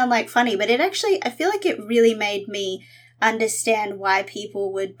going to sound like funny, but it actually, I feel like it really made me understand why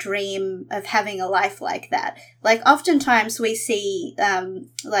people would dream of having a life like that. Like, oftentimes we see,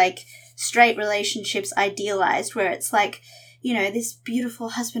 like, straight relationships idealized, where it's like, you know, this beautiful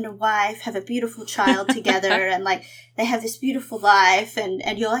husband and wife have a beautiful child together and, like, they have this beautiful life, and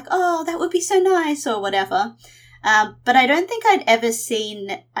you're like, oh, that would be so nice, or whatever. But I don't think I'd ever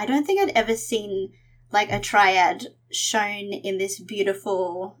seen, like, a triad shown in this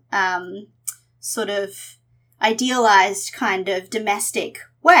beautiful, sort of idealized kind of domestic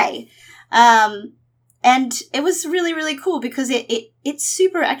way. And it was really, really cool, because it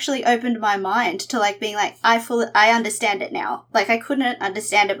super actually opened my mind to, like, being like, I understand it now. Like, I couldn't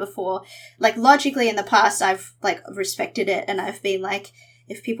understand it before. Like, logically in the past, I've, like, respected it, and I've been like,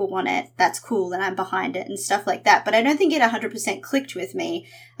 if people want it, that's cool, and I'm behind it and stuff like that. But I don't think it 100% clicked with me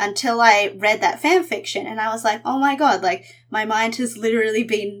until I read that fan fiction, and I was like, oh my God, like, my mind has literally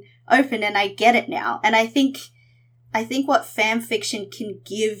been opened and I get it now. And I think what fan fiction can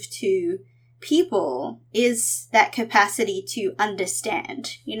give to people is that capacity to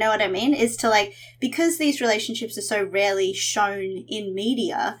understand. You know what I mean? Is to, like, because these relationships are so rarely shown in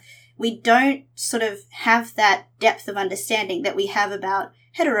media, we don't sort of have that depth of understanding that we have about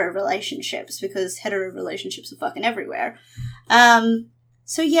hetero relationships, because hetero relationships are fucking everywhere.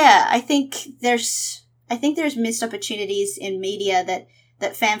 So yeah, I think there's missed opportunities in media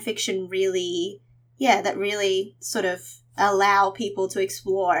that fan fiction really sort of allow people to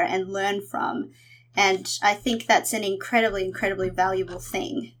explore and learn from. And I think that's an incredibly, incredibly valuable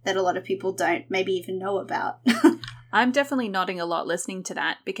thing that a lot of people don't maybe even know about. I'm definitely nodding a lot listening to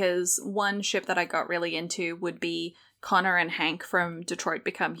that, because one ship that I got really into would be Connor and Hank from Detroit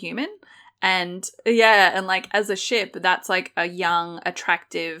Become Human. And yeah, and, like, as a ship, that's like a young,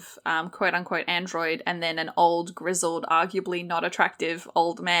 attractive, quote unquote android, and then an old, grizzled, arguably not attractive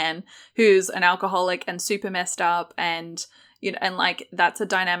old man who's an alcoholic and super messed up, and, you know, and, like, that's a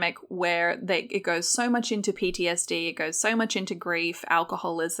dynamic where it goes so much into PTSD, it goes so much into grief,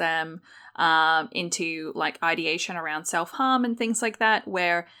 alcoholism, into, like, ideation around self-harm and things like that,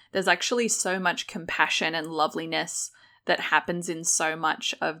 where there's actually so much compassion and loveliness that happens in so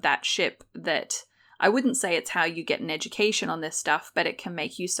much of that ship that I wouldn't say it's how you get an education on this stuff, but it can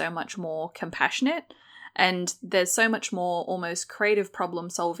make you so much more compassionate. And there's so much more almost creative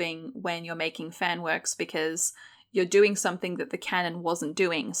problem solving when you're making fan works, because you're doing something that the canon wasn't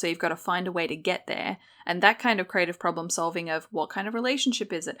doing. So you've got to find a way to get there. And that kind of creative problem solving of what kind of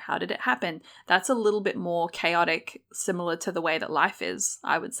relationship is it? How did it happen? That's a little bit more chaotic, similar to the way that life is,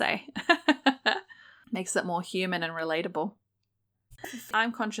 I would say. Makes it more human and relatable.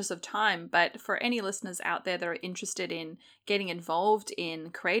 I'm conscious of time, but for any listeners out there that are interested in getting involved in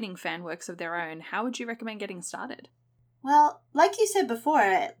creating fan works of their own, how would you recommend getting started? Well, like you said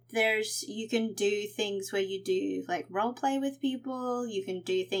before, you can do things where you do, like, role play with people. You can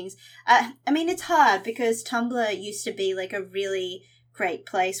do things. I mean, it's hard because Tumblr used to be, like, a really great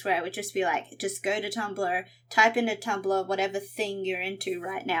place where I would just be like, just go to Tumblr, type into Tumblr whatever thing you're into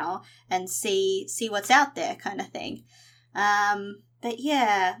right now, and see what's out there, kind of thing. But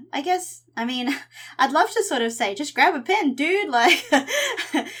yeah, I guess, I mean, I'd love to sort of say, just grab a pen, dude, like,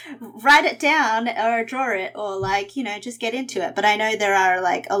 write it down or draw it, or, like, you know, just get into it. But I know there are,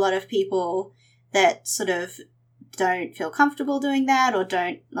 like, a lot of people that sort of don't feel comfortable doing that, or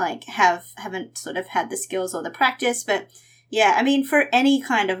don't, like, haven't sort of had the skills or the practice. But yeah, I mean, for any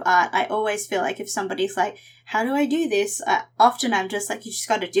kind of art, I always feel like if somebody's like, how do I do this? Often I'm just like, you just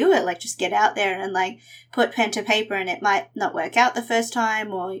got to do it. Like, just get out there and, like, put pen to paper, and it might not work out the first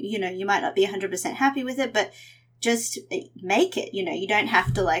time, or, you know, you might not be 100% happy with it, but just make it. You know, you don't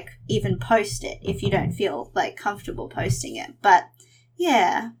have to, like, even post it if you don't feel, like, comfortable posting it. But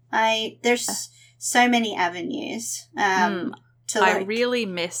yeah, there's so many avenues I really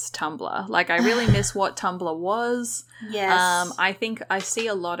miss Tumblr. Like, I really miss what Tumblr was. Yes. I think I see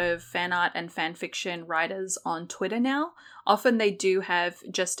a lot of fan art and fan fiction writers on Twitter now. Often they do have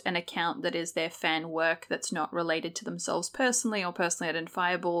just an account that is their fan work that's not related to themselves personally or personally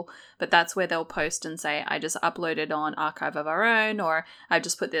identifiable, but that's where they'll post and say, I just uploaded on Archive of Our Own, or I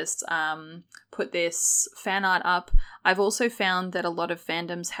just put this fan art up. I've also found that a lot of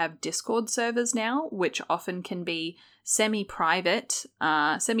fandoms have Discord servers now, which often can be semi-private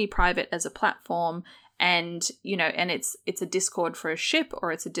as a platform, and it's a Discord for a ship,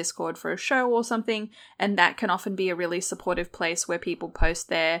 or it's a Discord for a show or something, and that can often be a really supportive place where people post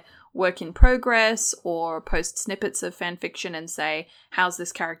their work in progress or post snippets of fan fiction and say, how's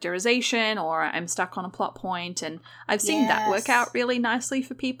this characterization, or I'm stuck on a plot point, and I've seen that work out really nicely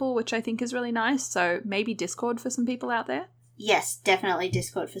for people, which I think is really nice. So maybe Discord for some people out there. Yes, definitely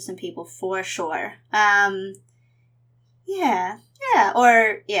Discord for some people for sure.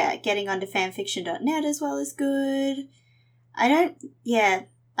 Or getting onto fanfiction.net as well is good. I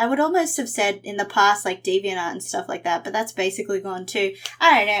would almost have said in the past, like, DeviantArt and stuff like that, but that's basically gone too.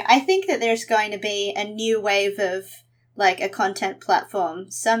 I don't know. I think that there's going to be a new wave of, like, a content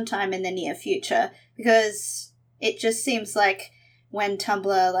platform sometime in the near future, because it just seems like when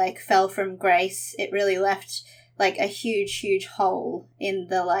Tumblr, like, fell from grace, it really left, like, a huge, huge hole in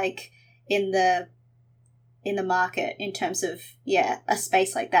the market in terms of, a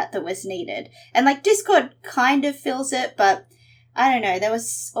space like that was needed. And, like, Discord kind of fills it, but I don't know, there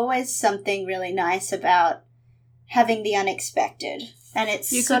was always something really nice about having the unexpected. And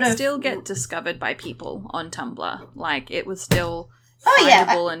it's you could still get discovered by people on Tumblr. Like, it was still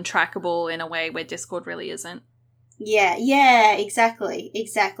findable and trackable in a way where Discord really isn't. Yeah, exactly.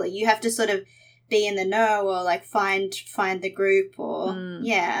 You have to sort of be in the know, or, like, find the group, or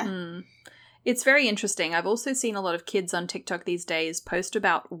It's very interesting. I've also seen a lot of kids on TikTok these days post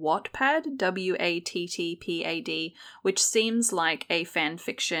about Wattpad, WATTPAD, which seems like a fan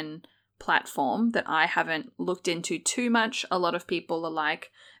fiction platform that I haven't looked into too much. A lot of people are like,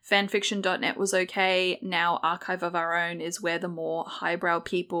 fanfiction.net was okay. Now Archive of Our Own is where the more highbrow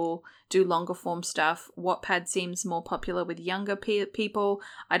people do longer form stuff. Wattpad seems more popular with younger people.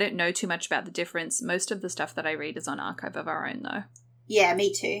 I don't know too much about the difference. Most of the stuff that I read is on Archive of Our Own, though. Yeah,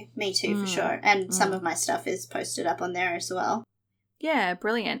 me too for sure. And some of my stuff is posted up on there as well. Yeah,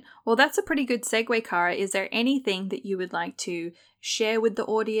 brilliant. Well, that's a pretty good segue, Cara. Is there anything that you would like to share with the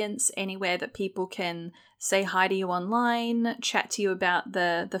audience, anywhere that people can say hi to you online, chat to you about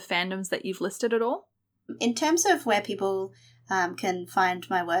the fandoms that you've listed at all? In terms of where people can find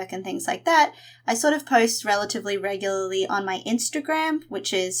my work and things like that, I sort of post relatively regularly on my Instagram,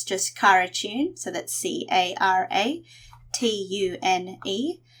 which is just Cara Tune, so that's CARATUNE.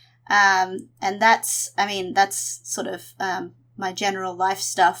 And that's sort of my general life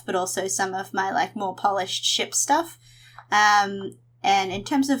stuff, but also some of my, like, more polished ship stuff. And in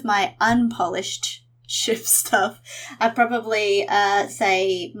terms of my unpolished ship stuff, I probably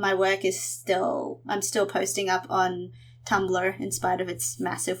say my work is I'm still posting up on Tumblr in spite of its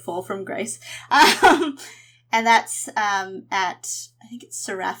massive fall from grace. And that's at, I think it's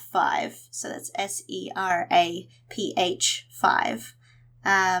Seraph5. So that's SERAPH5.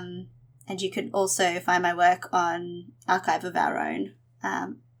 And you could also find my work on Archive of Our Own.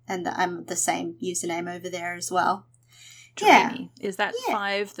 And I'm the same username over there as well. Dreamy. Is that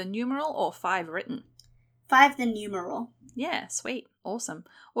 5 the numeral or 5 written? 5 the numeral. Yeah, sweet. Awesome.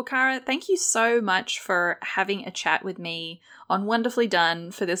 Well, Cara, thank you so much for having a chat with me on Wonderfully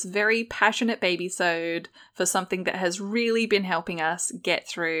Done for this very passionate babysode for something that has really been helping us get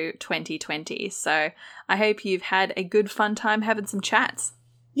through 2020. So I hope you've had a good fun time having some chats.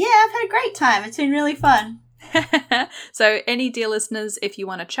 Yeah, I've had a great time. It's been really fun. So any dear listeners, if you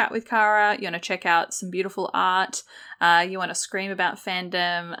want to chat with Cara, you want to check out some beautiful art, you want to scream about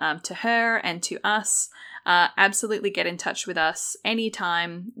fandom to her and to us, absolutely get in touch with us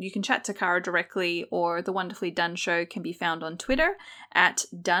anytime. You can chat to Cara directly, or The Wonderfully Done Show can be found on Twitter at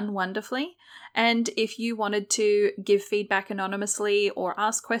Done Wonderfully. And if you wanted to give feedback anonymously or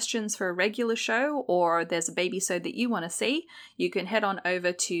ask questions for a regular show, or there's a babysode that you want to see, you can head on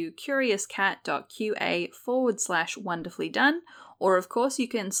over to curiouscat.qa/wonderfully done, or of course you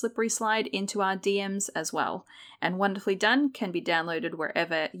can slippery slide into our DMs as well. And Wonderfully Done can be downloaded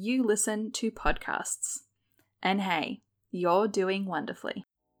wherever you listen to podcasts. And hey, you're doing wonderfully.